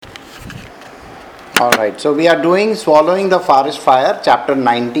Alright, so we are doing Swallowing the Forest Fire, chapter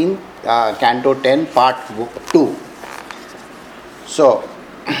 19, canto 10, part 2. So,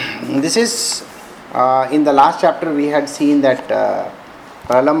 this is, in the last chapter we had seen that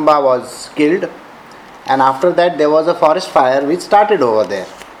Pralamba was killed, and after that there was a forest fire which started over there.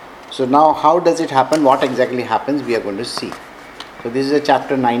 So now how does it happen, what exactly happens, we are going to see. So this is a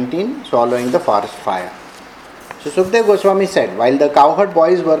chapter 19, Swallowing the Forest Fire. So Sukdev Goswami said, while the cowherd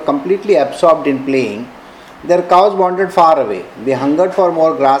boys were completely absorbed in playing, their cows wandered far away. They hungered for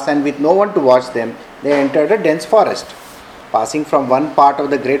more grass, and with no one to watch them, they entered a dense forest. Passing from one part of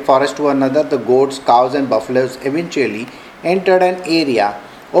the great forest to another, the goats, cows and buffaloes eventually entered an area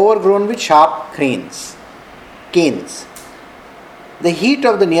overgrown with sharp canes. The heat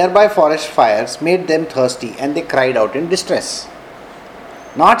of the nearby forest fires made them thirsty, and they cried out in distress.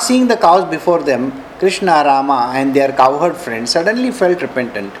 Not seeing the cows before them, Krishna, Rama and their cowherd friends suddenly felt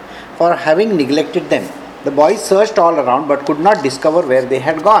repentant for having neglected them. The boys searched all around but could not discover where they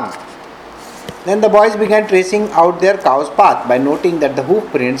had gone. Then the boys began tracing out their cow's path by noting that the hoof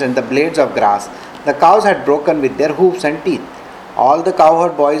prints and the blades of grass the cows had broken with their hoofs and teeth. All the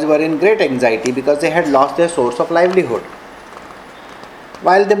cowherd boys were in great anxiety because they had lost their source of livelihood.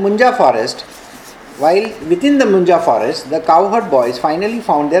 While within the Munja forest, the cowherd boys finally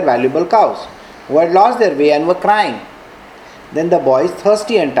found their valuable cows, who had lost their way and were crying. Then the boys,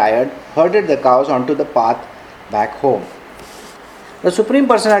 thirsty and tired, herded the cows onto the path back home. The Supreme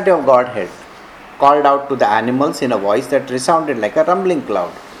Personality of Godhead called out to the animals in a voice that resounded like a rumbling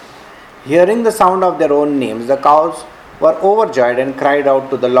cloud. Hearing the sound of their own names, the cows were overjoyed and cried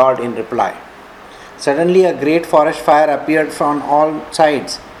out to the Lord in reply. Suddenly a great forest fire appeared from all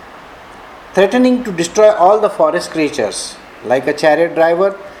sides, threatening to destroy all the forest creatures. Like a chariot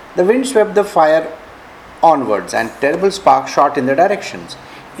driver, the wind swept the fire onwards, and terrible sparks shot in the directions.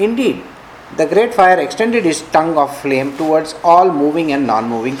 Indeed, the great fire extended its tongue of flame towards all moving and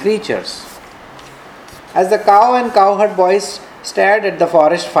non-moving creatures. As the cow and cowherd boys stared at the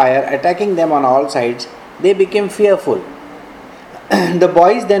forest fire attacking them on all sides, they became fearful. The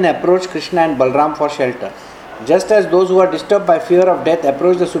boys then approached Krishna and Balram for shelter. Just as those who are disturbed by fear of death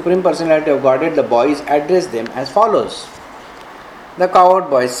approach the Supreme Personality of Godhead, the boys addressed them as follows. The cowherd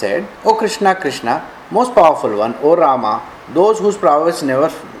boys said, O Krishna, Krishna, most powerful one, O Rama, whose prowess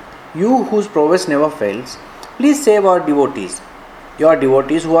never fails, please save our devotees, your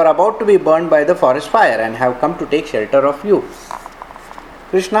devotees who are about to be burned by the forest fire and have come to take shelter of you.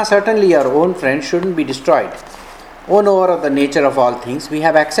 Krishna, certainly your own friend shouldn't be destroyed. O knower of the nature of all things, we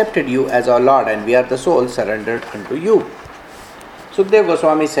have accepted you as our Lord, and we are the souls surrendered unto you. Sukdev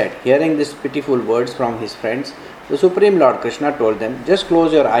Goswami said, hearing these pitiful words from his friends, the Supreme Lord Krishna told them, just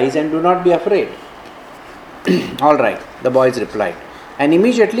close your eyes and do not be afraid. All right, the boys replied, and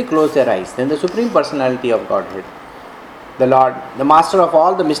immediately closed their eyes. Then the Supreme Personality of Godhead, the Lord, the master of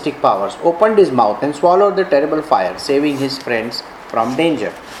all the mystic powers, opened his mouth and swallowed the terrible fire, saving his friends from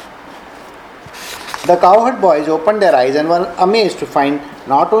danger. The cowherd boys opened their eyes and were amazed to find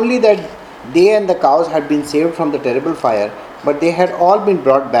not only that they and the cows had been saved from the terrible fire, but they had all been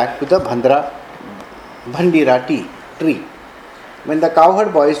brought back to the Bhandira tree. When the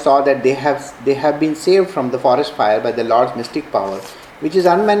cowherd boys saw that they have been saved from the forest fire by the Lord's mystic power, which is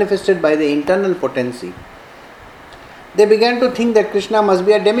unmanifested by the internal potency, they began to think that Krishna must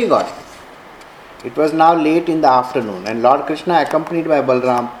be a demigod. It was now late in the afternoon, and Lord Krishna, accompanied by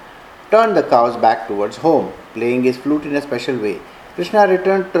Balram, turned the cows back towards home, playing his flute in a special way. Krishna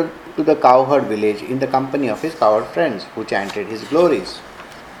returned to the cowherd village in the company of his cowherd friends, who chanted his glories.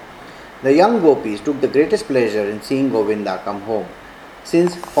 The young gopis took the greatest pleasure in seeing Govinda come home,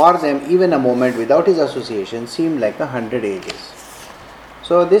 since for them even a moment without his association seemed like 100 ages.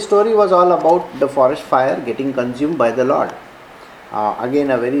 So this story was all about the forest fire getting consumed by the Lord. Again,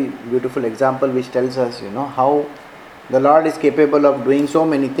 a very beautiful example which tells us, how the Lord is capable of doing so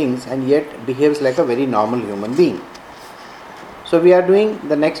many things and yet behaves like a very normal human being. So we are doing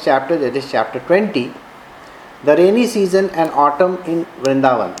the next chapter, that is chapter 20, the rainy season and autumn in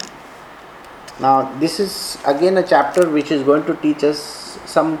Vrindavan. Now this is again a chapter which is going to teach us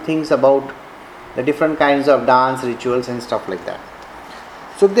some things about the different kinds of dance, rituals and stuff like that.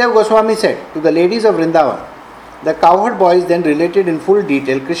 Sukdev Goswami said, to the ladies of Vrindavan, the cowherd boys then related in full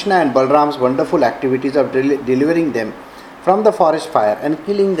detail Krishna and Balram's wonderful activities of delivering them from the forest fire and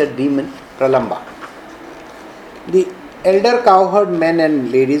killing the demon Pralamba. The elder cowherd men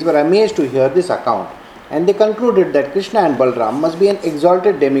and ladies were amazed to hear this account, and they concluded that Krishna and Balram must be an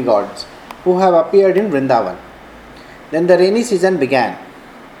exalted demigods who have appeared in Vrindavan. Then the rainy season began,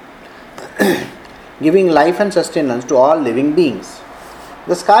 giving life and sustenance to all living beings.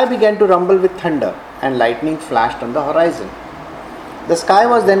 The sky began to rumble with thunder, and lightning flashed on the horizon. The sky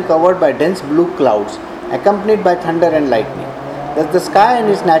was then covered by dense blue clouds, accompanied by thunder and lightning. Thus, the sky and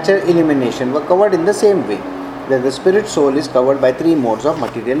its natural illumination were covered in the same way that the spirit soul is covered by three modes of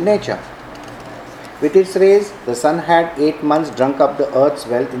material nature. With its rays, the sun had 8 months drunk up the earth's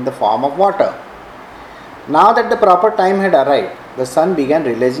wealth in the form of water. Now that the proper time had arrived, the sun began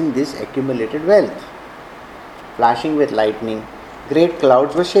releasing this accumulated wealth. Flashing with lightning, great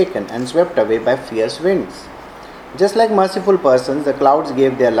clouds were shaken and swept away by fierce winds. Just like merciful persons, the clouds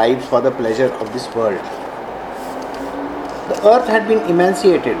gave their lives for the pleasure of this world. The earth had been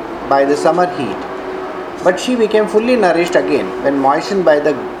emaciated by the summer heat, but she became fully nourished again when moistened by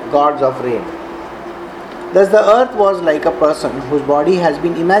the gods of rain. Thus the earth was like a person whose body has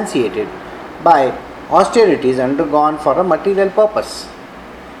been emaciated by austerities undergone for a material purpose,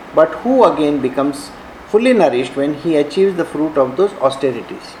 but who again becomes fully nourished when he achieves the fruit of those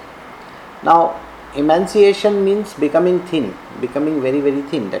austerities. Now, emaciation means becoming thin, becoming very, very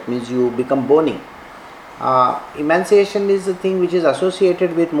thin. That means you become bony. Emaciation is the thing which is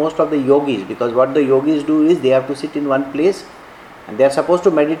associated with most of the yogis, because what the yogis do is they have to sit in one place and they are supposed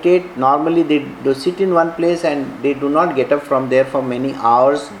to meditate. Normally they do sit in one place and they do not get up from there for many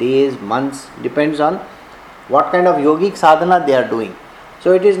hours, days, months, depends on what kind of yogic sadhana they are doing.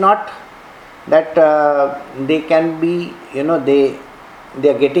 So it is not that they can be, they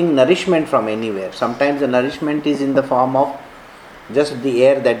are getting nourishment from anywhere. Sometimes the nourishment is in the form of just the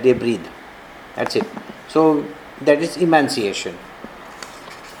air that they breathe. That's it. So that is emaciation.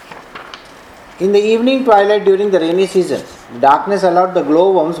 In the evening twilight during the rainy season, darkness allowed the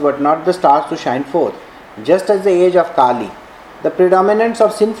glowworms but not the stars to shine forth. Just as the age of Kali, the predominance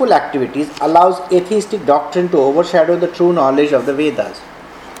of sinful activities allows atheistic doctrine to overshadow the true knowledge of the Vedas.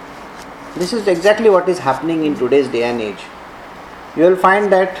 This is exactly what is happening in today's day and age. You will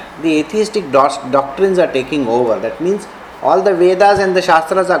find that the atheistic doctrines are taking over. That means all the Vedas and the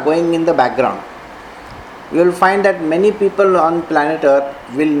Shastras are going in the background. You will find that many people on planet Earth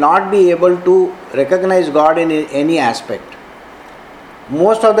will not be able to recognize God in any aspect.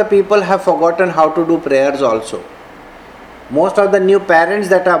 Most of the people have forgotten how to do prayers also. Most of the new parents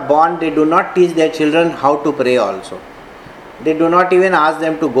that are born, they do not teach their children how to pray also. They do not even ask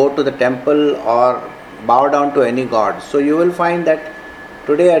them to go to the temple or bow down to any god. So you will find that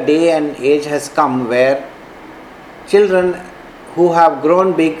today a day and age has come where children who have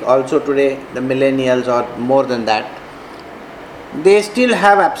grown big also today, the millennials or more than that, they still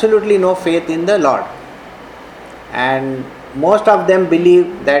have absolutely no faith in the Lord. And most of them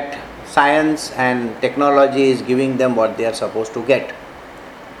believe that science and technology is giving them what they are supposed to get.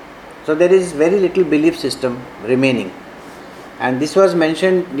 So there is very little belief system remaining. And this was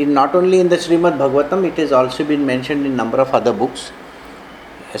mentioned not only in the Srimad Bhagavatam, it has also been mentioned in a number of other books,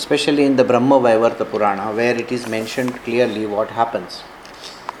 especially in the Brahma Vaivarta Purana, where it is mentioned clearly what happens.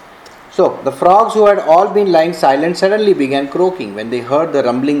 So, the frogs who had all been lying silent suddenly began croaking when they heard the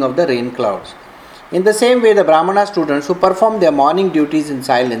rumbling of the rain clouds. In the same way, the Brahmana students who performed their morning duties in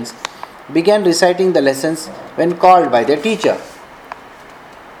silence began reciting the lessons when called by their teacher.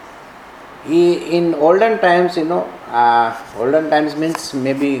 In olden times, olden times means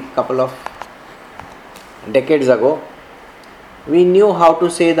maybe a couple of decades ago, we knew how to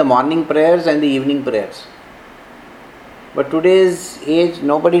say the morning prayers and the evening prayers. But today's age,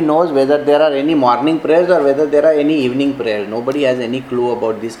 nobody knows whether there are any morning prayers or whether there are any evening prayers. Nobody has any clue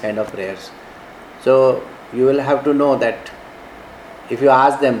about these kind of prayers. So you will have to know that if you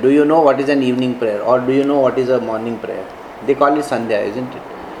ask them, do you know what is an evening prayer or do you know what is a morning prayer? They call it Sandhya, isn't it?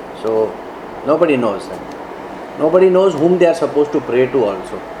 So nobody knows that. Nobody knows whom they are supposed to pray to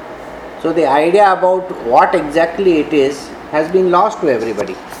also. So the idea about what exactly it is has been lost to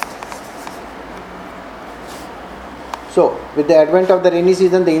everybody. So, with the advent of the rainy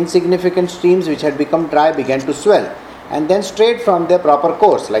season, the insignificant streams which had become dry began to swell and then strayed from their proper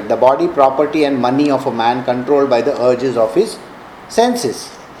course, like the body, property and money of a man controlled by the urges of his senses.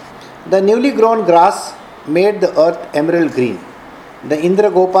 The newly grown grass made the earth emerald green. The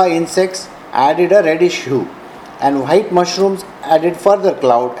Indragopa insects added a reddish hue, and white mushrooms added further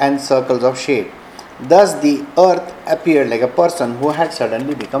cloud and circles of shade. Thus the earth appeared like a person who had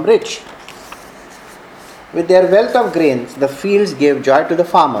suddenly become rich. With their wealth of grains, the fields gave joy to the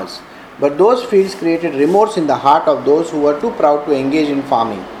farmers, but those fields created remorse in the heart of those who were too proud to engage in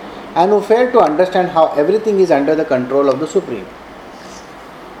farming and who failed to understand how everything is under the control of the Supreme.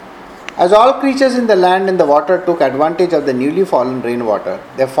 As all creatures in the land and the water took advantage of the newly fallen rainwater,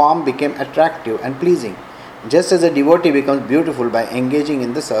 their form became attractive and pleasing, just as a devotee becomes beautiful by engaging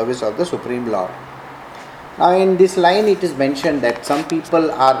in the service of the Supreme Lord. Now, in this line, it is mentioned that some people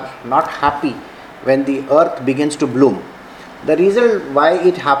are not happy when the earth begins to bloom. The reason why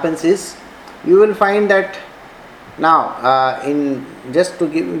it happens is, you will find that now, in just to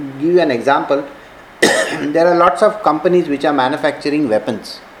give you an example, there are lots of companies which are manufacturing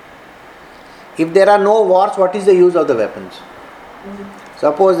weapons. If there are no wars, what is the use of the weapons?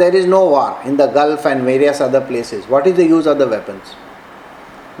 Suppose there is no war in the Gulf and various other places, what is the use of the weapons?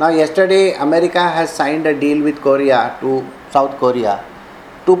 Now, yesterday America has signed a deal with South Korea,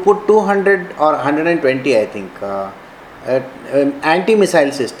 to put 200 or 120, I think,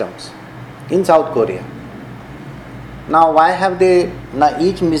 anti-missile systems in South Korea. Now, why have they? Now,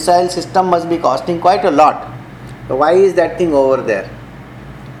 each missile system must be costing quite a lot. So, why is that thing over there?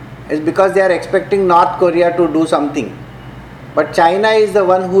 It's because they are expecting North Korea to do something. But China is the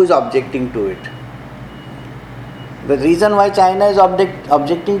one who is objecting to it. The reason why China is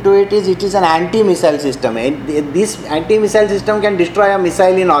objecting to it is an anti-missile system. And this anti-missile system can destroy a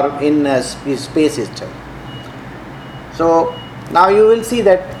missile in space itself. So now you will see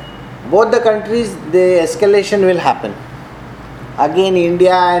that both the countries, the escalation will happen. Again,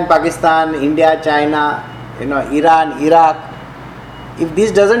 India and Pakistan, India, China, Iran, Iraq. If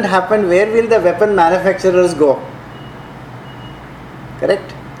this doesn't happen, where will the weapon manufacturers go?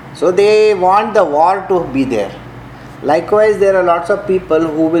 Correct? So they want the war to be there. Likewise, there are lots of people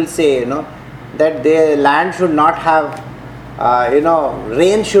who will say, that their land should not have,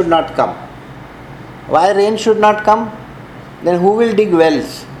 rain should not come. Why rain should not come? Then who will dig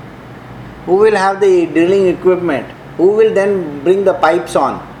wells? Who will have the drilling equipment? Who will then bring the pipes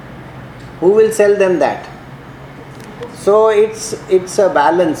on? Who will sell them that? So it's a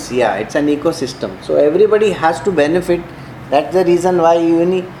balance, it's an ecosystem. So everybody has to benefit. That's the reason why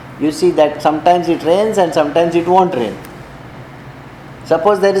you see that sometimes it rains and sometimes it won't rain.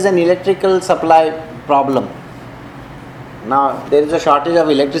 Suppose there is an electrical supply problem. Now there is a shortage of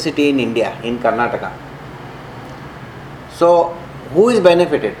electricity in India, in Karnataka. So who is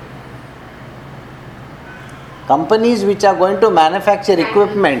benefited? Companies which are going to manufacture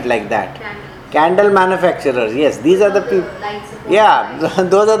equipment like that. Candle manufacturers, yes, these are the people. Yeah,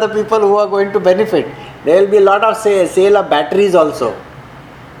 those are the people who are going to benefit. There will be a lot of sale of batteries also.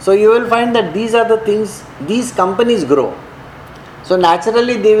 So you will find that these are the things, these companies grow. So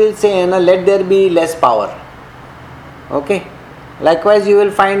naturally they will say, let there be less power. Okay. Likewise, you will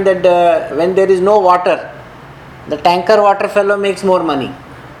find that when there is no water, the tanker water fellow makes more money.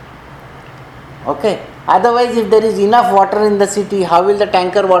 Okay. Otherwise, if there is enough water in the city, how will the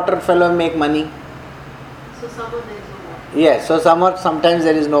tanker water fellow make money? So summer there is no water. Yes, so sometimes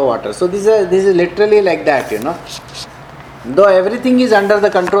there is no water. So this is literally like that, Though everything is under the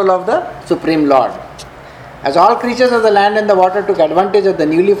control of the Supreme Lord. As all creatures of the land and the water took advantage of the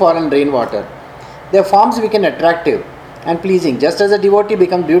newly fallen rainwater, their forms became attractive and pleasing, just as a devotee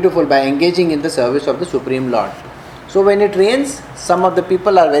becomes beautiful by engaging in the service of the Supreme Lord. So when it rains, some of the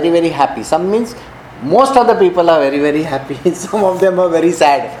people are very, very happy. Some means most of the people are very, very happy. Some of them are very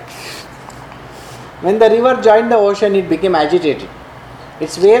sad. When the river joined the ocean, it became agitated.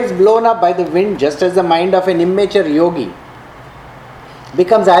 Its waves blown up by the wind, just as the mind of an immature yogi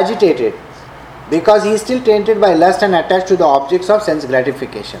becomes agitated because he is still tainted by lust and attached to the objects of sense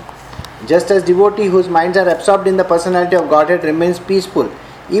gratification. Just as devotee whose minds are absorbed in the personality of Godhead remains peaceful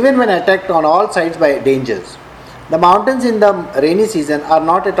even when attacked on all sides by dangers. The mountains in the rainy season are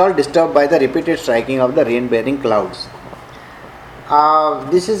not at all disturbed by the repeated striking of the rain-bearing clouds.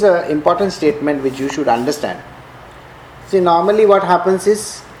 This is an important statement which you should understand. See, normally what happens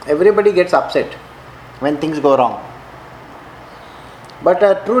is everybody gets upset when things go wrong. But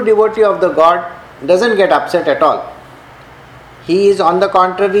a true devotee of the God doesn't get upset at all. He is on the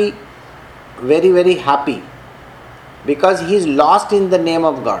contrary very, very happy because he is lost in the name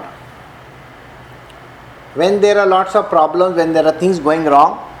of God. When there are lots of problems, when there are things going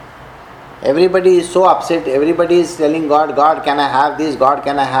wrong, everybody is so upset, everybody is telling God, God, can I have this, God,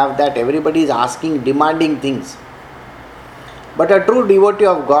 can I have that? Everybody is asking, demanding things. But a true devotee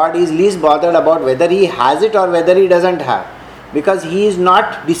of God is least bothered about whether he has it or whether he doesn't have, because he is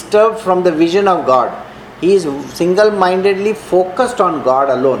not disturbed from the vision of God. He is single-mindedly focused on God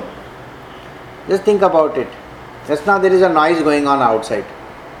alone. Just think about it. Just now there is a noise going on outside,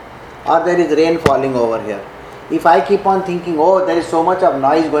 or there is rain falling over here. If I keep on thinking, oh, there is so much of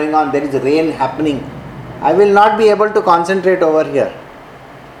noise going on, there is rain happening, I will not be able to concentrate over here.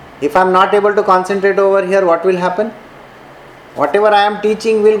 If I am not able to concentrate over here, what will happen? Whatever I am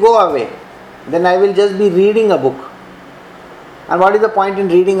teaching will go away. Then I will just be reading a book. And what is the point in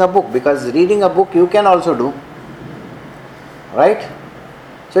reading a book? Because reading a book you can also do. Right?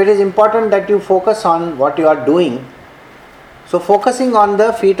 So it is important that you focus on what you are doing. So focusing on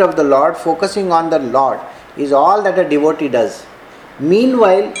the feet of the Lord, focusing on the Lord is all that a devotee does.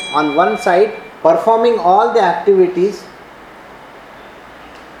 Meanwhile, on one side, performing all the activities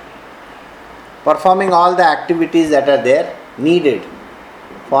that are there needed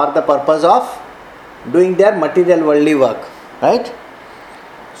for the purpose of doing their material worldly work. Right?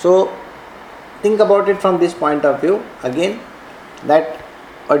 So think about it from this point of view again, that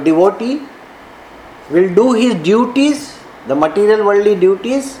a devotee will do his duties, the material worldly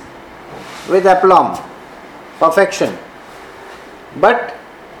duties, with aplomb, perfection. But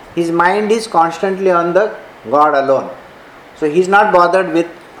his mind is constantly on the God alone. So he is not bothered with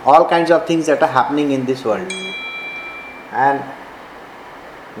all kinds of things that are happening in this world. And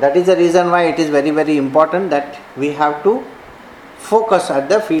that is the reason why it is very, very important that we have to focus at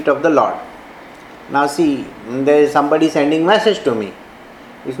the feet of the Lord. Now see, there is somebody sending message to me.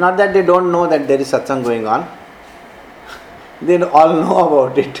 It's not that they don't know that there is satsang going on. They all know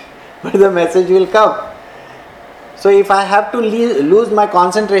about it. But the message will come. So if I have to lose my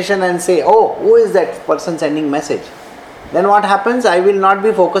concentration and say, oh, who is that person sending message? Then what happens? I will not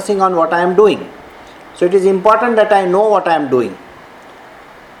be focusing on what I am doing. So it is important that I know what I am doing.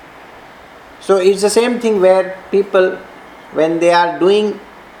 So it's the same thing where people, when they are doing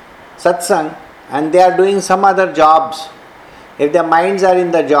satsang and they are doing some other jobs, if their minds are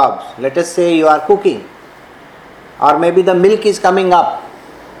in the jobs, let us say you are cooking, or maybe the milk is coming up.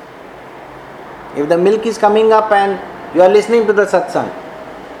 If the milk is coming up and you are listening to the satsang,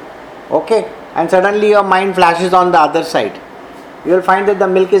 okay, and suddenly your mind flashes on the other side, you will find that the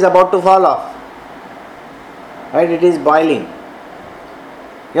milk is about to fall off. Right? It is boiling.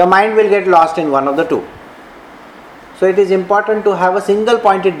 Your mind will get lost in one of the two. So it is important to have a single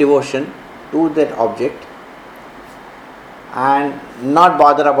pointed devotion to that object and not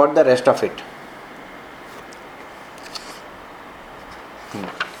bother about the rest of it.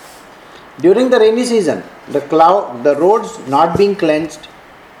 During the rainy season, the roads not being cleansed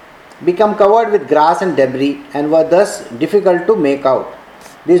become covered with grass and debris and were thus difficult to make out.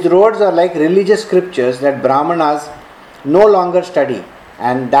 These roads are like religious scriptures that Brahmanas no longer study,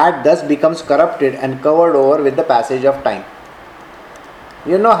 and that thus becomes corrupted and covered over with the passage of time.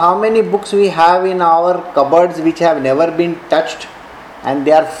 You know how many books we have in our cupboards which have never been touched, and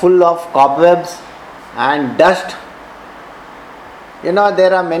they are full of cobwebs and dust. You know,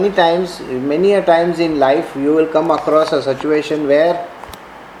 there are many times in life you will come across a situation where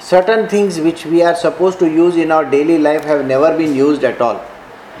certain things which we are supposed to use in our daily life have never been used at all.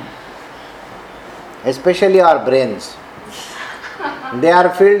 Especially our brains. They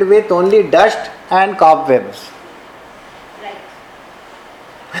are filled with only dust and cobwebs.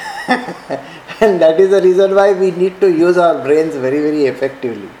 And that is the reason why we need to use our brains very, very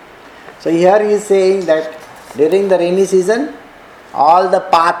effectively. So here he is saying that during the rainy season, all the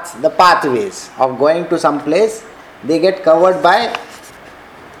pathways of going to some place, they get covered by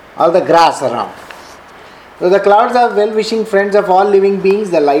all the grass around. So the clouds are well-wishing friends of all living beings.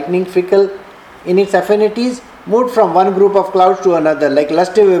 The lightning, fickle in its affinities, moved from one group of clouds to another, like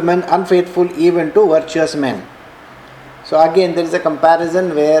lusty women, unfaithful even to virtuous men. So again there is a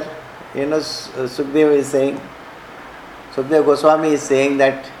comparison where, Sukdev Goswami is saying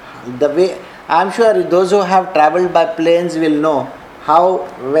that the way, I am sure those who have travelled by planes will know how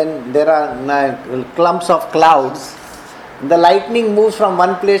when there are clumps of clouds, the lightning moves from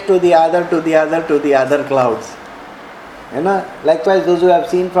one place to the other clouds. Likewise, those who have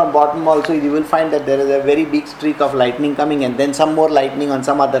seen from bottom also, you will find that there is a very big streak of lightning coming and then some more lightning on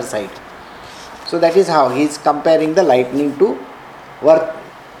some other side. So that is how he is comparing the lightning to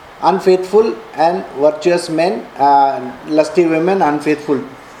unfaithful and virtuous men, lusty women, unfaithful.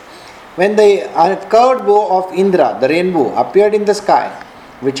 When the curved bow of Indra, the rainbow, appeared in the sky,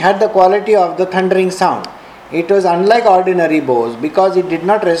 which had the quality of the thundering sound, it was unlike ordinary bows because it did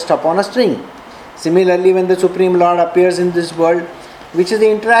not rest upon a string. Similarly, when the Supreme Lord appears in this world, which is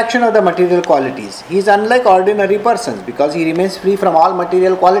the interaction of the material qualities, he is unlike ordinary persons because he remains free from all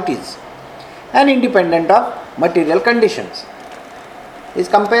material qualities and independent of material conditions. He is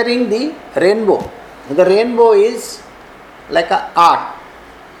comparing the rainbow. The rainbow is like an arc,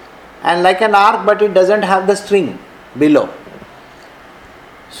 and like an arc, but it doesn't have the string below.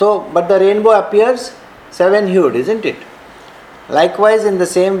 So, but the rainbow appears seven-hued, isn't it? Likewise, in the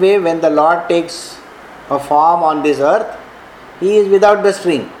same way, when the Lord takes a form on this earth, he is without the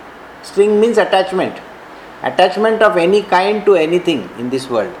string. String means attachment. Attachment of any kind to anything in this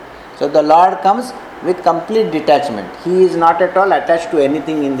world. So the Lord comes with complete detachment. He is not at all attached to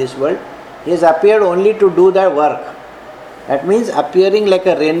anything in this world. He has appeared only to do the work. That means appearing like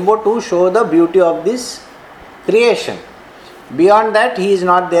a rainbow to show the beauty of this creation. Beyond that, he is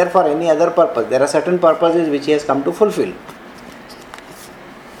not there for any other purpose. There are certain purposes which he has come to fulfill.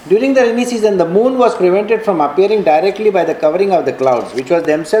 During the rainy season, the moon was prevented from appearing directly by the covering of the clouds, which was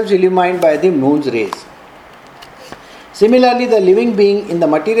themselves illumined by the moon's rays. Similarly, the living being in the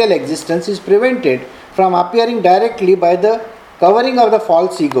material existence is prevented from appearing directly by the covering of the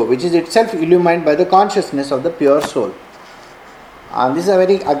false ego, which is itself illumined by the consciousness of the pure soul. And this is a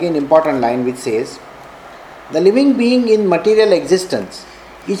very, again, important line which says, the living being in material existence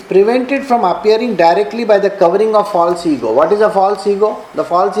is prevented from appearing directly by the covering of false ego. What is a false ego? The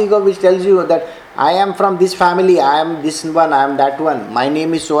false ego which tells you that I am from this family, I am this one, I am that one, my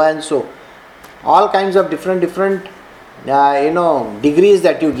name is so and so. All kinds of different degrees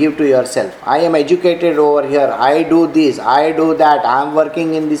that you give to yourself. I am educated over here, I do this, I do that, I am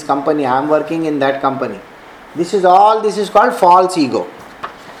working in this company, I am working in that company. This is called false ego.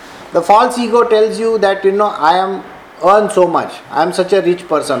 The false ego tells you that I am earn so much, I am such a rich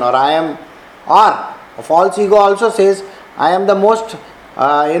person, or a false ego also says I am the most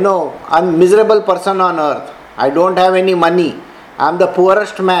miserable person on earth. I don't have any money. I am the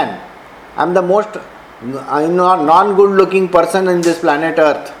poorest man. I am the most non-good looking person in this planet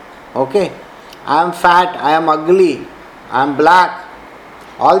earth. Okay, I am fat, I am ugly, I am black.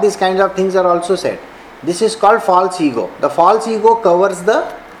 All these kinds of things are also said. This is called false ego. The false ego covers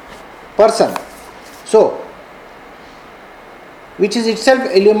the person. So, which is itself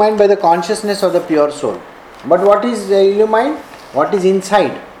illumined by the consciousness of the pure soul. But what is illumined? What is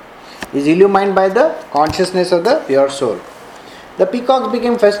inside is illumined by the consciousness of the pure soul. The peacocks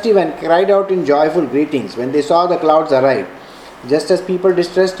became festive and cried out in joyful greetings when they saw the clouds arrive, just as people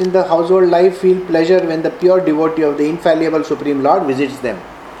distressed in the household life feel pleasure when the pure devotee of the infallible Supreme Lord visits them.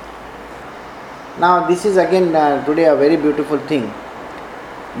 Now this is again today a very beautiful thing.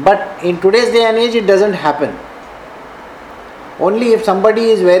 But in today's day and age it doesn't happen. Only if somebody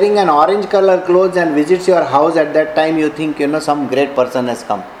is wearing an orange color clothes and visits your house, at that time you think some great person has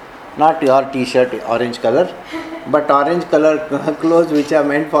come. Not your t-shirt orange color, but orange color clothes which are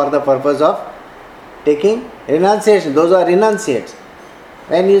meant for the purpose of taking renunciation. Those are renunciates.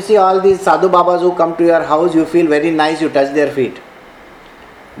 When you see all these sadhu babas who come to your house, you feel very nice, you touch their feet.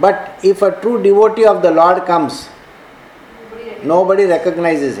 But if a true devotee of the Lord comes, nobody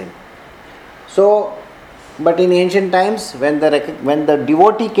recognizes him. So, but in ancient times, when the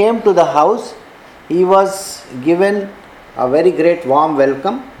devotee came to the house, he was given a very great warm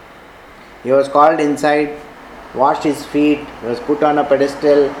welcome. He was called inside, washed his feet, he was put on a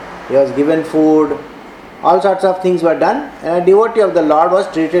pedestal, he was given food, all sorts of things were done, and a devotee of the Lord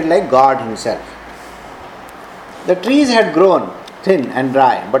was treated like God himself. The trees had grown thin and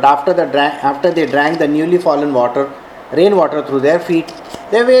dry, but after they drank the newly fallen rainwater through their feet,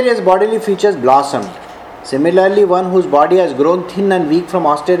 their various bodily features blossomed. Similarly, one whose body has grown thin and weak from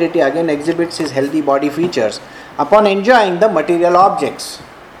austerity again exhibits his healthy body features upon enjoying the material objects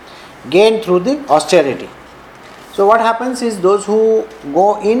gained through the austerity. So what happens is those who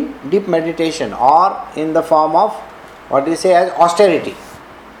go in deep meditation or in the form of what we say as austerity,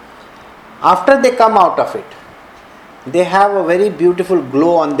 after they come out of it, they have a very beautiful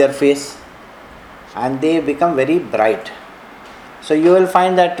glow on their face and they become very bright. So you will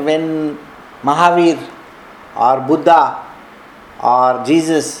find that when Mahavir or Buddha or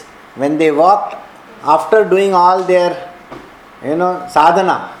Jesus, when they walked after doing all their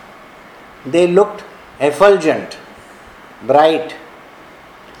sadhana, they looked effulgent, bright.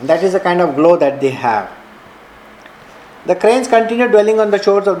 And that is the kind of glow that they have. The cranes continued dwelling on the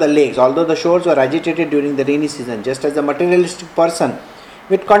shores of the lakes, although the shores were agitated during the rainy season, just as the materialistic person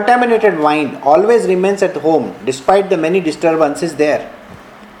with contaminated mind always remains at home despite the many disturbances there.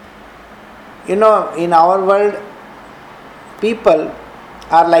 In our world, people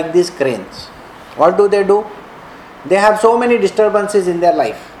are like these cranes. What do? They have so many disturbances in their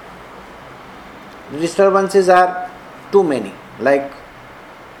life. The disturbances are too many. Like,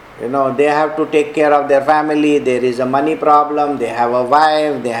 they have to take care of their family, there is a money problem, they have a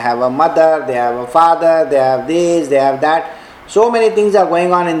wife, they have a mother, they have a father, they have this, they have that. So many things are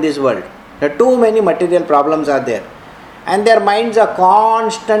going on in this world. There are too many material problems are there. And their minds are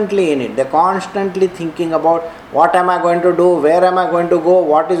constantly in it. They're constantly thinking about what am I going to do, where am I going to go,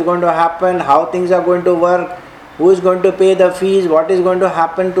 what is going to happen, how things are going to work, who is going to pay the fees, what is going to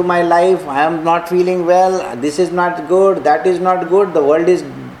happen to my life, I am not feeling well, this is not good, that is not good, the world is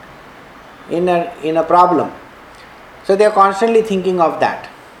in a problem. So they are constantly thinking of that.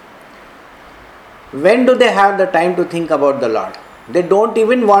 When do they have the time to think about the Lord? They don't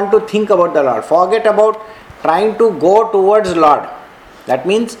even want to think about the Lord. Forget about trying to go towards Lord. That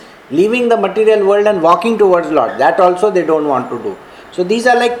means leaving the material world and walking towards Lord. That also they don't want to do. So these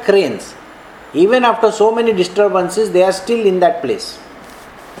are like cranes. Even after so many disturbances, they are still in that place.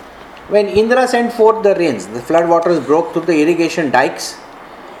 When Indra sent forth the rains, the flood waters broke through the irrigation dikes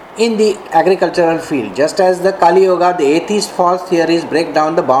in the agricultural field, just as the Kali Yoga, the atheist false theories break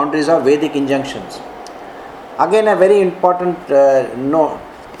down the boundaries of Vedic injunctions. Again, a very important note.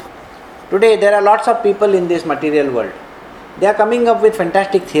 Today, there are lots of people in this material world. They are coming up with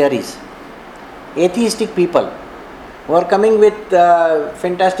fantastic theories. Atheistic people who are coming with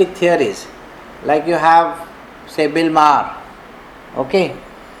fantastic theories. Like you have, say, Bill Maher. Okay?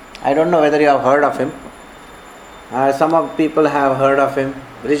 I don't know whether you have heard of him. Some of people have heard of him.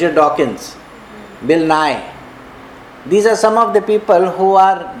 Richard Dawkins, Bill Nye. These are some of the people who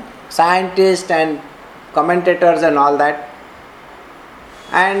are scientists and commentators and all that.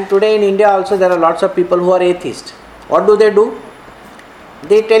 And today in India also there are lots of people who are atheists. What do?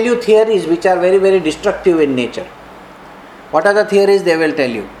 They tell you theories which are very, very destructive in nature. What are the theories they will tell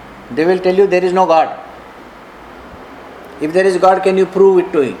you? They will tell you there is no God. If there is God, can you prove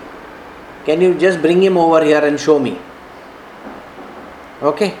it to him? Can you just bring him over here and show me?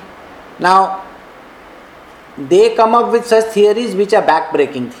 Okay. Now, they come up with such theories which are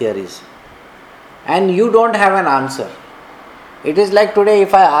back-breaking theories. And you don't have an answer. It is like today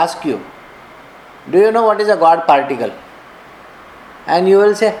if I ask you, do you know what is a God particle? And you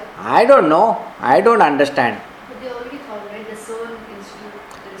will say, I don't know, I don't understand. But they already found, right? The CERN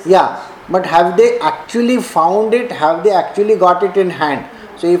Institute. Yeah, but have they actually found it? Have they actually got it in hand?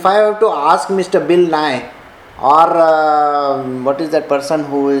 So if I have to ask Mr. Bill Nye or what is that person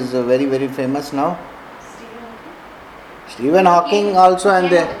who is very, very famous now? Stephen Hawking also,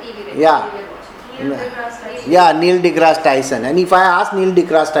 and Neil deGrasse Tyson. And if I ask Neil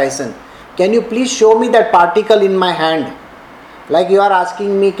deGrasse Tyson, can you please show me that particle in my hand? Like you are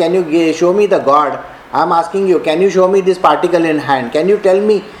asking me, can you show me the God? I am asking you, can you show me this particle in hand? Can you tell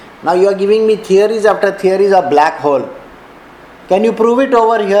me? Now you are giving me theories after theories of black hole. Can you prove it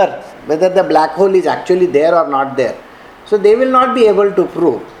over here? Whether the black hole is actually there or not there. So they will not be able to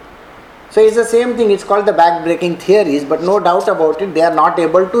prove. So it's the same thing. It's called the back-breaking theories, but no doubt about it, they are not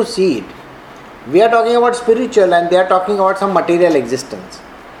able to see it. We are talking about spiritual and they are talking about some material existence.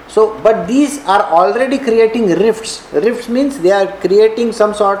 So, but these are already creating rifts. Rifts means they are creating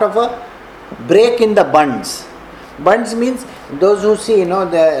some sort of a break in the bunds. Bunds means those who see,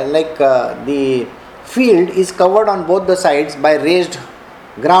 the field is covered on both the sides by raised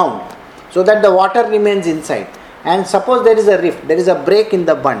ground, so that the water remains inside. And suppose there is a rift, there is a break in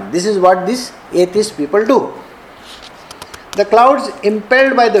the bund. This is what these atheist people do. The clouds,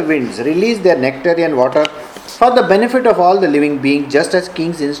 impelled by the winds, release their nectarian water for the benefit of all the living beings, just as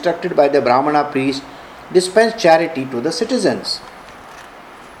kings instructed by the Brahmana priest dispense charity to the citizens.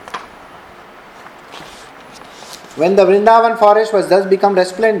 When the Vrindavan forest was thus become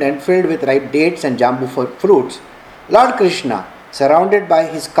resplendent, filled with ripe dates and jambu fruits, Lord Krishna, surrounded by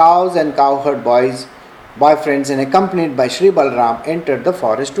his cows and cowherd boyfriends and accompanied by Sri Balram, entered the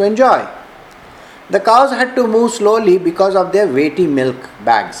forest to enjoy. The cows had to move slowly because of their weighty milk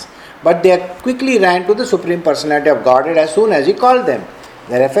bags, but they quickly ran to the Supreme Personality of Godhead as soon as he called them,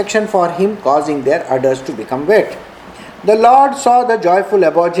 their affection for him causing their udders to become wet. The Lord saw the joyful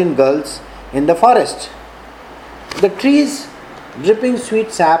aborigine girls in the forest, the trees dripping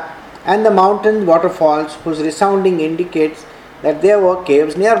sweet sap, and the mountain waterfalls whose resounding indicates that there were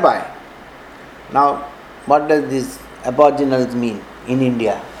caves nearby. Now, what does these aboriginals mean in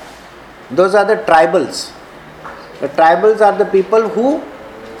India? Those are the tribals. The tribals are the people who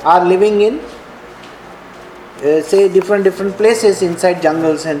are living in, different places inside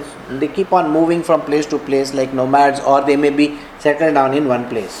jungles, and they keep on moving from place to place like nomads, or they may be settled down in one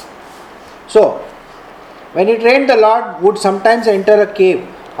place. So, when it rained, the Lord would sometimes enter a cave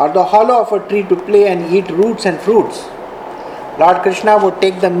or the hollow of a tree to play and eat roots and fruits. Lord Krishna would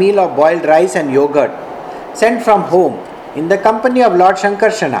take the meal of boiled rice and yogurt sent from home in the company of Lord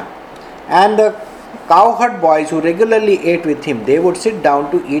Shankarsana and the cowherd boys who regularly ate with him. They would sit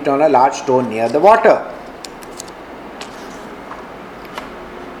down to eat on a large stone near the water.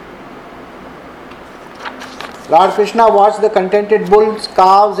 Lord Krishna watched the contented bulls,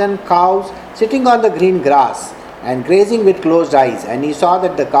 calves and cows sitting on the green grass and grazing with closed eyes, and he saw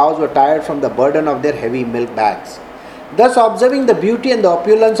that the cows were tired from the burden of their heavy milk bags. Thus, observing the beauty and the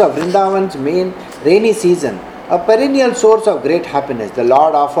opulence of Vrindavan's main rainy season, a perennial source of great happiness, the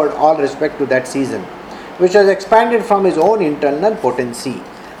Lord offered all respect to that season, which was expanded from his own internal potency.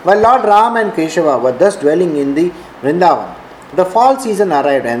 While Lord Ram and Keshava were thus dwelling in the Vrindavan, The fall season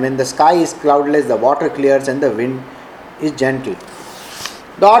arrived, and when the sky is cloudless, the water clears and the wind is gentle.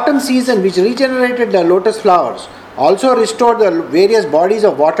 The autumn season, which regenerated the lotus flowers, also restored the various bodies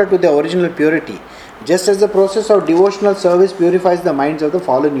of water to their original purity, just as the process of devotional service purifies the minds of the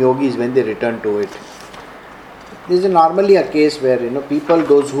fallen yogis when they return to it. This is normally a case where people,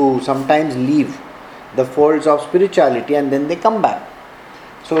 those who sometimes leave the folds of spirituality and then they come back.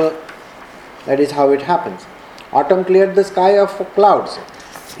 So that is how it happens. Autumn cleared the sky of clouds.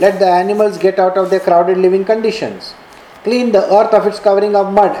 Let the animals get out of their crowded living conditions. Cleaned the earth of its covering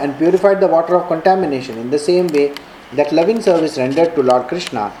of mud and purified the water of contamination. In the same way that loving service rendered to Lord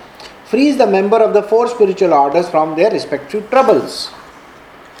Krishna frees the member of the four spiritual orders from their respective troubles.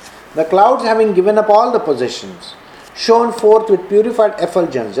 The clouds, having given up all the possessions, shone forth with purified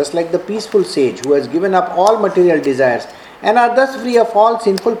effulgence, just like the peaceful sage who has given up all material desires and are thus free of all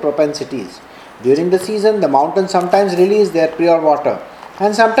sinful propensities. During the season, the mountains sometimes release their pure water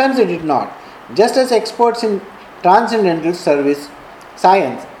and sometimes they did not. Just as experts in transcendental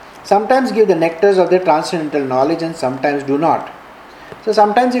science sometimes give the nectars of their transcendental knowledge and sometimes do not. So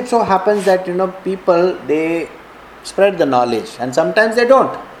sometimes it so happens that people, they spread the knowledge and sometimes they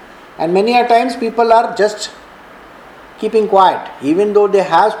don't. And many a times people are just keeping quiet. Even though they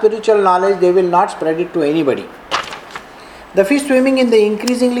have spiritual knowledge, they will not spread it to anybody. The fish swimming in the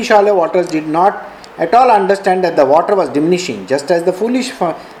increasingly shallow waters did not at all understand that the water was diminishing, just as the foolish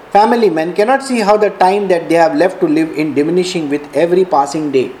family men cannot see how the time that they have left to live in diminishing with every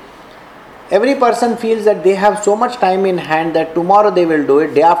passing day. Every person feels that they have so much time in hand that tomorrow they will do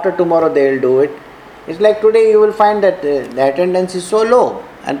it, day after tomorrow they will do it. It's like today you will find that the attendance is so low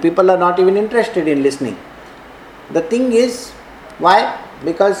and people are not even interested in listening. The thing is, why?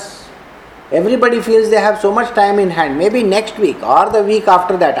 Because everybody feels they have so much time in hand. Maybe next week or the week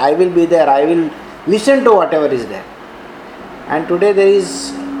after that I will be there, I will listen to whatever is there. And today there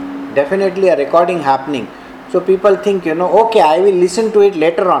is definitely a recording happening. So people think, okay, I will listen to it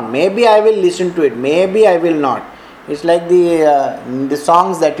later on. Maybe I will listen to it, maybe I will not. It's like the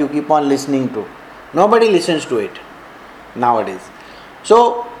songs that you keep on listening to. Nobody listens to it nowadays.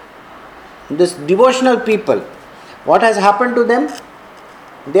 So this devotional people, what has happened to them?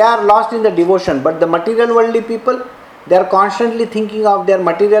 They are lost in the devotion. But the material worldly people, they are constantly thinking of their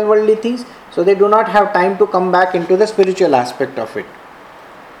material worldly things, so they do not have time to come back into the spiritual aspect of it.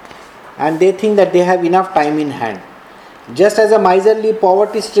 And they think that they have enough time in hand. Just as a miserly,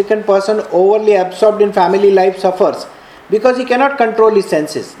 poverty-stricken person overly absorbed in family life suffers because he cannot control his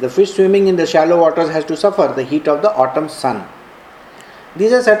senses, the fish swimming in the shallow waters has to suffer the heat of the autumn sun.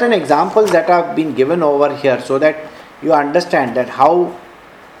 These are certain examples that have been given over here so that you understand that how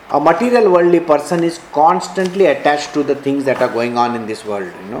a material worldly person is constantly attached to the things that are going on in this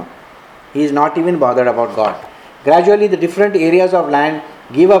world. He is not even bothered about God. Gradually the different areas of land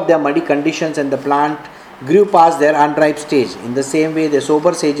give up their muddy conditions and the plant grew past their unripe stage. In the same way the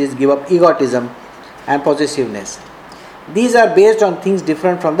sober sages give up egotism and possessiveness. These are based on things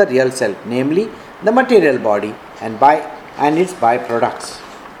different from the real self, namely the material body and its byproducts.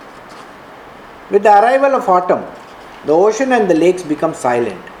 With the arrival of autumn, the ocean and the lakes become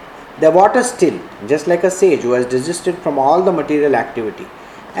silent. Their water still, just like a sage who has desisted from all the material activity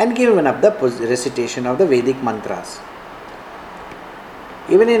and given up the recitation of the Vedic mantras.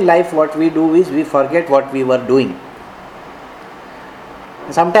 Even in life what we do is we forget what we were doing.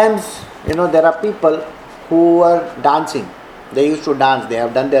 Sometimes, there are people who are dancing. They used to dance, they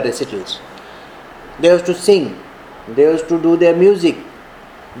have done their recitals. They used to sing, they used to do their music.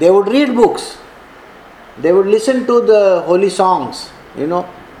 They would read books. They would listen to the holy songs,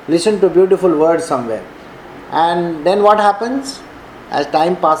 listen to beautiful words somewhere. And then what happens? As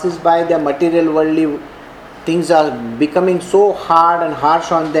time passes by, their material worldly things are becoming so hard and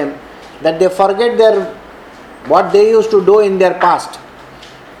harsh on them that they forget what they used to do in their past.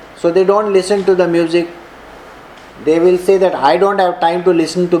 So they don't listen to the music. They will say that I don't have time to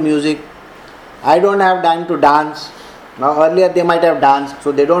listen to music. I don't have time to dance. Now earlier they might have danced,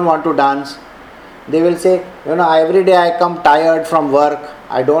 so they don't want to dance. They will say, every day I come tired from work.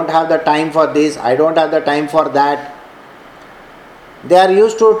 I don't have the time for this. I don't have the time for that. They are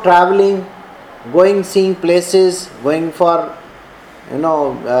used to traveling, going, seeing places, going for,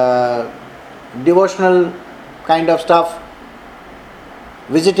 devotional kind of stuff,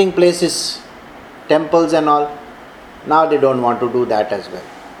 visiting places, temples and all. Now they don't want to do that as well.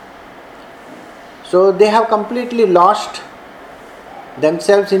 So they have completely lost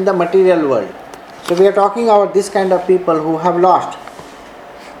themselves in the material world. So we are talking about this kind of people who have lost.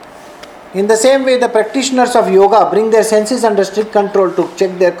 In the same way, the practitioners of yoga bring their senses under strict control to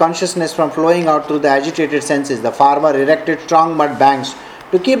check their consciousness from flowing out through the agitated senses. The farmer erected strong mud banks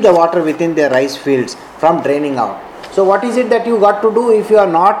to keep the water within their rice fields from draining out. So what is it that you got to do if you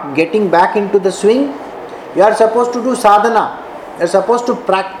are not getting back into the swing? You are supposed to do sadhana. You are supposed to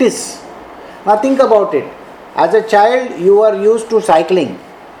practice. Now think about it. As a child, you are used to cycling.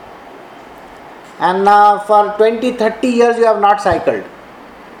 And now for 20, 30 years you have not cycled.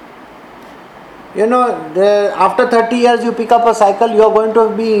 After 30 years you pick up a cycle, you are going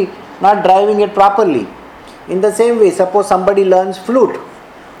to be not driving it properly. In the same way, suppose somebody learns flute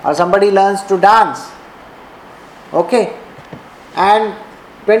or somebody learns to dance. Okay. And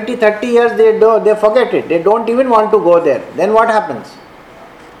 20, 30 years they forget it. They don't even want to go there. Then what happens?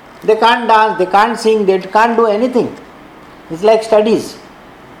 They can't dance, they can't sing, they can't do anything. It's like studies.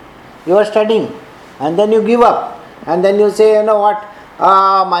 You are studying and then you give up. And then you say, you know what?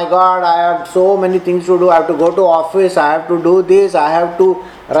 Oh my God, I have so many things to do. I have to go to office, I have to do this, I have to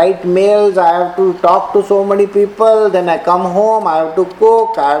write mails, I have to talk to so many people, then I come home, I have to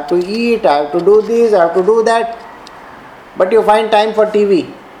cook, I have to eat, I have to do this, I have to do that. But you find time for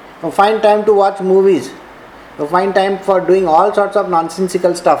TV, you find time to watch movies, you find time for doing all sorts of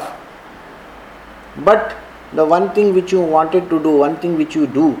nonsensical stuff. But the one thing which you wanted to do, one thing which you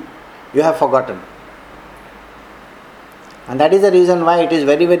do, you have forgotten. And that is the reason why it is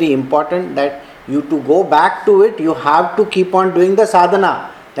very, very important that you to go back to it, you have to keep on doing the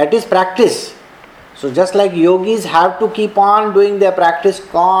sadhana. That is practice. So just like yogis have to keep on doing their practice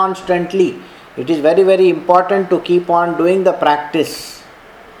constantly, it is very, very important to keep on doing the practice.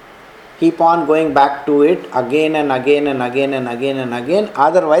 Keep on going back to it again and again and again and again and again.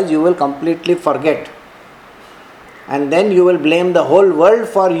 Otherwise you will completely forget. And then you will blame the whole world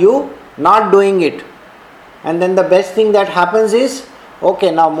for you not doing it. And then the best thing that happens is, okay,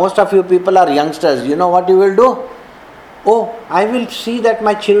 now most of you people are youngsters. You know what you will do? Oh, I will see that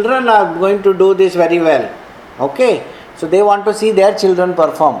my children are going to do this very well. Okay, so they want to see their children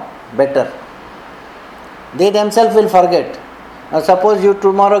perform better. They themselves will forget. Now suppose you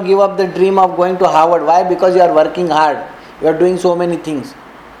tomorrow give up the dream of going to Harvard. Why? Because you are working hard. You are doing so many things.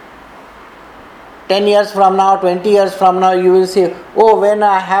 10 years from now, 20 years from now, you will say, oh, when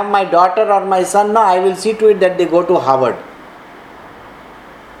I have my daughter or my son, now I will see to it that they go to Harvard.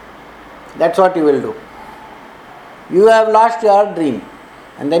 That's what you will do. You have lost your dream.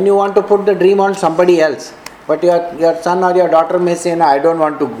 And then you want to put the dream on somebody else. But your son or your daughter may say, no, I don't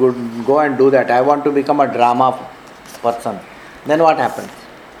want to go and do that. I want to become a drama person. Then what happens?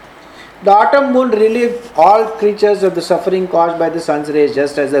 The autumn moon relieves all creatures of the suffering caused by the sun's rays,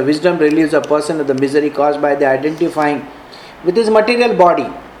 just as the wisdom relieves a person of the misery caused by the identifying with his material body,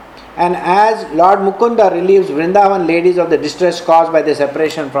 and as Lord Mukunda relieves Vrindavan ladies of the distress caused by the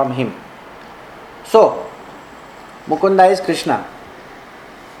separation from him. So, Mukunda is Krishna.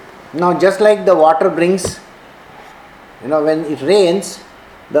 Now just like the water brings, when it rains,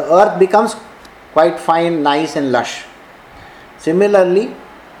 the earth becomes quite fine, nice and lush. Similarly,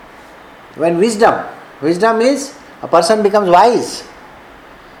 when wisdom is, a person becomes wise.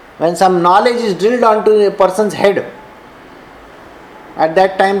 When some knowledge is drilled onto a person's head, at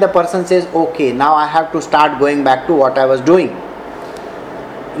that time the person says, okay, now I have to start going back to what I was doing.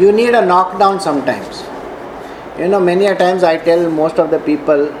 You need a knockdown sometimes. Many a times I tell most of the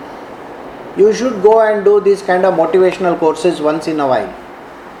people, you should go and do these kind of motivational courses once in a while.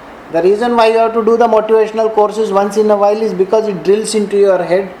 The reason why you have to do the motivational courses once in a while is because it drills into your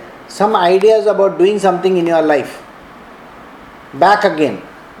head some ideas about doing something in your life. Back again.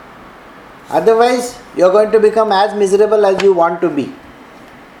 Otherwise, you are going to become as miserable as you want to be.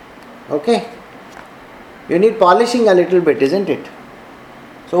 Okay? You need polishing a little bit, isn't it?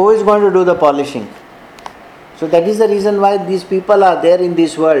 So who is going to do the polishing? So that is the reason why these people are there in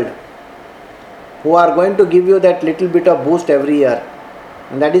this world, who are going to give you that little bit of boost every year.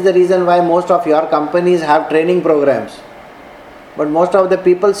 And that is the reason why most of your companies have training programs. But most of the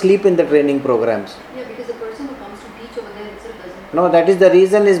people sleep in the training programs. Yeah, because the person who comes to teach over there itself doesn't. No, that is the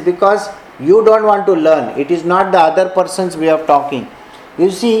reason is because you don't want to learn. It is not the other person's way of talking.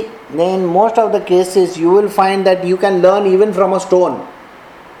 You see, in most of the cases, you will find that you can learn even from a stone.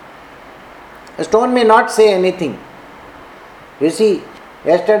 A stone may not say anything. You see,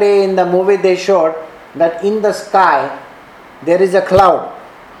 yesterday in the movie they showed that in the sky there is a cloud.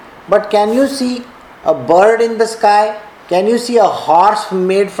 But can you see a bird in the sky? Can you see a horse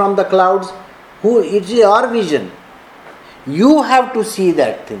made from the clouds? It's your vision. You have to see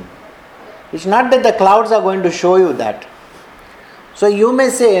that thing. It's not that the clouds are going to show you that. So you may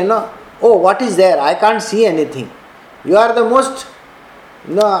say, oh, what is there? I can't see anything. You are the most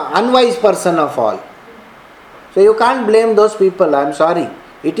No, unwise person of all. So you can't blame those people, I'm sorry.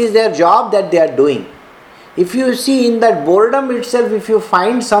 It is their job that they are doing. If you see in that boredom itself, if you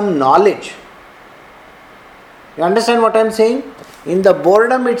find some knowledge, you understand what I'm saying? In the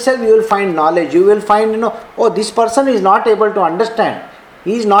boredom itself, you will find knowledge. You will find, oh, this person is not able to understand.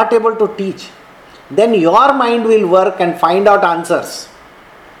 He is not able to teach. Then your mind will work and find out answers.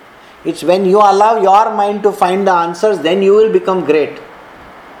 It's when you allow your mind to find the answers, then you will become great.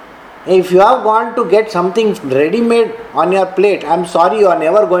 If you have gone to get something ready-made on your plate, I'm sorry, you are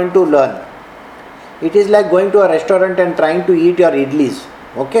never going to learn. It is like going to a restaurant and trying to eat your idlis.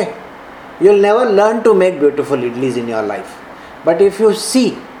 Okay? You will never learn to make beautiful idlis in your life. But if you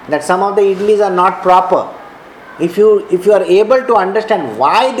see that some of the idlis are not proper, if you are able to understand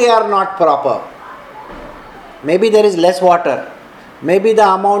why they are not proper, maybe there is less water, maybe the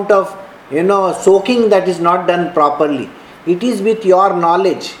amount of soaking that is not done properly. It is with your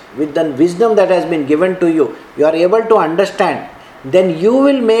knowledge, with the wisdom that has been given to you, you are able to understand. Then you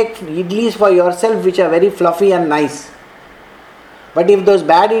will make idlis for yourself which are very fluffy and nice. But if those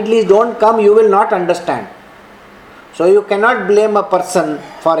bad idlis don't come, you will not understand. So you cannot blame a person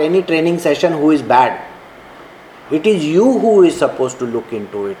for any training session who is bad. It is you who is supposed to look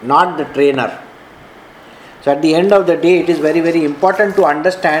into it, not the trainer. So at the end of the day, it is very, very important to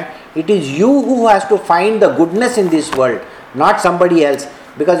understand it is you who has to find the goodness in this world, not somebody else.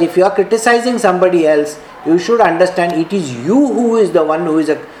 Because if you are criticizing somebody else, you should understand it is you who is the one who is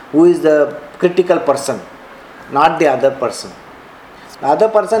the critical person, not the other person. The other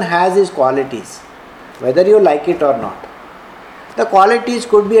person has his qualities, whether you like it or not. The qualities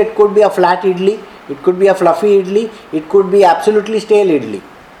could be a flat idli, it could be a fluffy idli, it could be absolutely stale idli.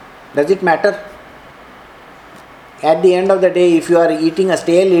 Does it matter? At the end of the day, if you are eating a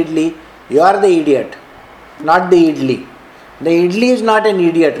stale idli, you are the idiot, not the idli. The idli is not an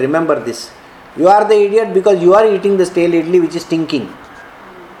idiot, remember this. You are the idiot because you are eating the stale idli which is stinking.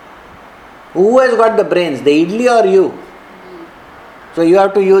 Who has got the brains, the idli or you? So you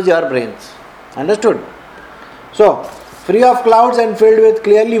have to use your brains. Understood? So, free of clouds and filled with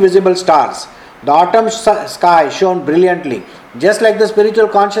clearly visible stars, the autumn sky shone brilliantly, just like the spiritual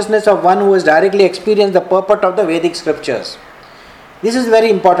consciousness of one who has directly experienced the purport of the Vedic scriptures. This is very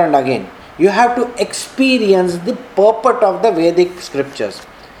important again. You have to experience the purport of the Vedic scriptures.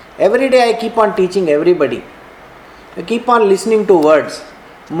 Every day I keep on teaching everybody. I keep on listening to words.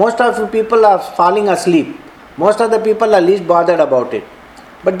 Most of the people are falling asleep. Most of the people are least bothered about it.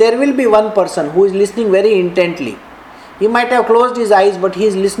 But there will be one person who is listening very intently. He might have closed his eyes, but he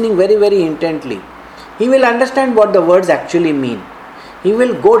is listening very, very intently. He will understand what the words actually mean. He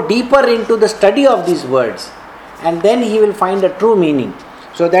will go deeper into the study of these words, and then he will find the true meaning.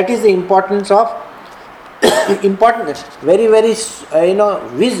 So that is the importance of very, very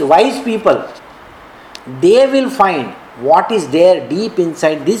wise people. They will find what is there deep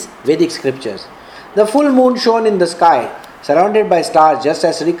inside these Vedic scriptures. The full moon shone in the sky, surrounded by stars, just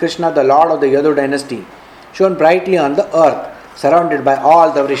as Sri Krishna, the Lord of the Yadu dynasty, shone brightly on the earth, surrounded by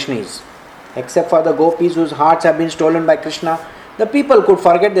all the Vrishnis. Except for the gopis whose hearts have been stolen by Krishna, the people could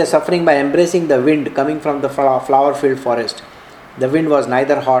forget their suffering by embracing the wind coming from the flower-filled forest. The wind was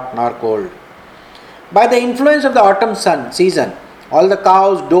neither hot nor cold. By the influence of the autumn season, all the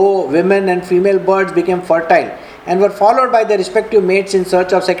cows, doe, women and female birds became fertile and were followed by their respective mates in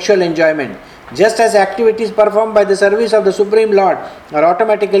search of sexual enjoyment, just as activities performed by the service of the Supreme Lord are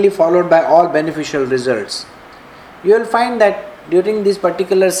automatically followed by all beneficial results. You will find that during this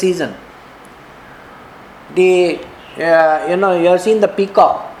particular season, you have seen the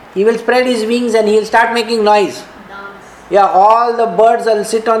peacock. He will spread his wings and he will start making noise. Yeah, all the birds will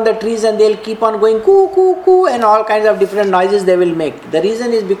sit on the trees and they'll keep on going coo, coo, coo, and all kinds of different noises they will make. The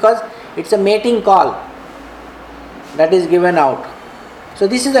reason is because it's a mating call that is given out. So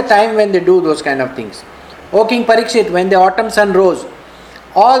this is the time when they do those kind of things. O King Parikshit, when the autumn sun rose,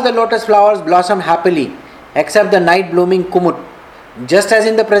 all the lotus flowers blossomed happily, except the night blooming kumut. Just as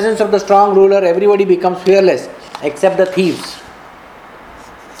in the presence of the strong ruler, everybody becomes fearless, except the thieves.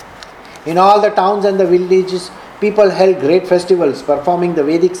 In all the towns and the villages, people held great festivals, performing the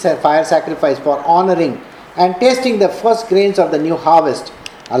Vedic fire sacrifice for honoring and tasting the first grains of the new harvest.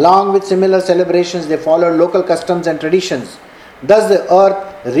 Along with similar celebrations, they followed local customs and traditions. Thus the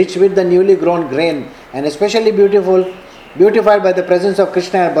earth, rich with the newly grown grain and especially beautified by the presence of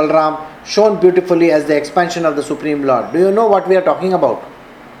Krishna and Balram, shone beautifully as the expansion of the Supreme Lord. Do you know what we are talking about?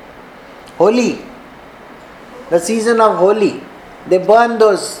 Holi. The season of Holi. They burn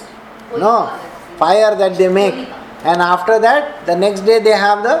those fire that they make. And after that, the next day they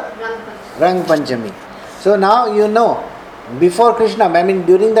have the Rang Panchami. So now you know, Before Krishna, I mean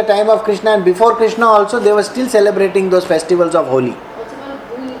during the time of Krishna and before Krishna also, they were still celebrating those festivals of Holi. Also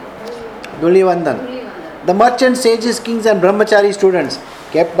called Dhuli Vandan. Vandan. The merchants, sages, kings and brahmachari students,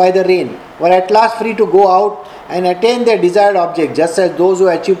 kept by the rain, were at last free to go out and attain their desired object, just as those who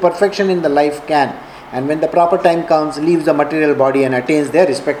achieve perfection in the life can, and when the proper time comes, leaves the material body and attains their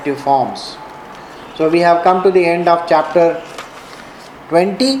respective forms. So we have come to the end of chapter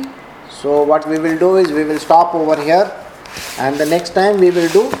 20. So what we will do is we will stop over here, and the next time we will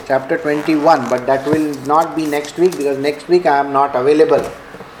do chapter 21, but that will not be next week because next week I am not available.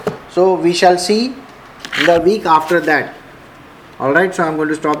 So we shall see the week after that. Alright, so I am going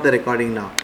to stop the recording now.